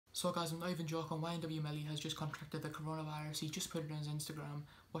So guys, I'm not even joking, YNW MELLY has just contracted the coronavirus. He just put it on his Instagram.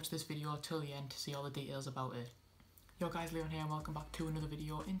 Watch this video till the end to see all the details about it. Yo guys, Leon here and welcome back to another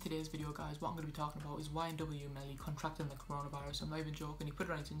video. In today's video guys, what I'm going to be talking about is YNW MELLY contracting the coronavirus. I'm not even joking, he put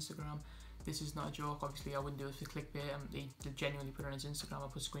it on his Instagram. This is not a joke, obviously I wouldn't do it for clickbait. He genuinely put it on his Instagram. I'll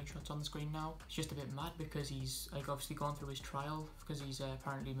put screenshots on the screen now. It's just a bit mad because he's like obviously gone through his trial because he's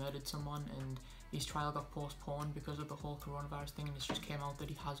apparently murdered someone, and his trial got postponed because of the whole coronavirus thing, and it's just came out that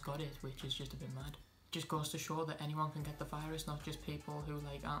he has got it, which is just a bit mad. Just goes to show that anyone can get the virus, not just people who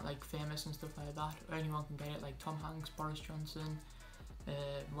like aren't like famous and stuff like that. Or anyone can get it, like Tom Hanks, Boris Johnson,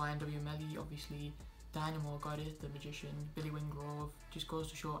 YNW MELLY, obviously Dynamo got it, the magician, Billy Wingrove. Just goes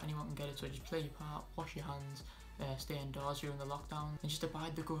to show anyone can get it, so just play your part, wash your hands, stay indoors during the lockdown, and just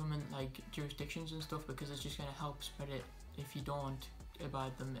abide the government like jurisdictions and stuff, because it's just going to help spread it if you don't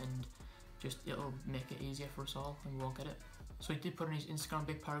abide them, and just it'll make it easier for us all and we won't get it. So he did put in his Instagram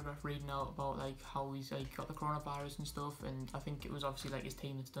big paragraph reading out about like how he's like got the coronavirus and stuff, and I think it was obviously like his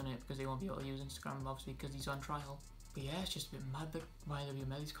team that's done it because they won't be able to use Instagram obviously because he's on trial. But yeah, it's just a bit mad that YNW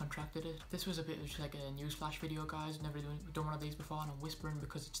MELLY's contracted it. This was a bit of just like a newsflash video guys, never done one of these before, and I'm whispering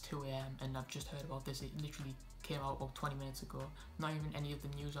because it's 2 AM and I've just heard about this. It literally came out about 20 minutes ago. Not even any of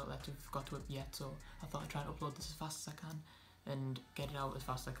the news outlets have got to it yet, so I thought I'd try and upload this as fast as I can and get it out as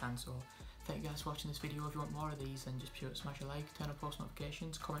fast as I can. So thank you guys for watching this video. If you want more of these, then just smash a like, turn on post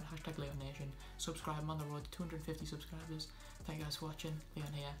notifications, comment #LeonNation, subscribe. I'm on the road to 250 subscribers. Thank you guys for watching.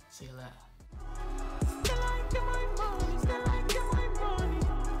 Leon here. See you later. Still like my money, still like my money.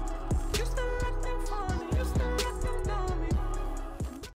 You still like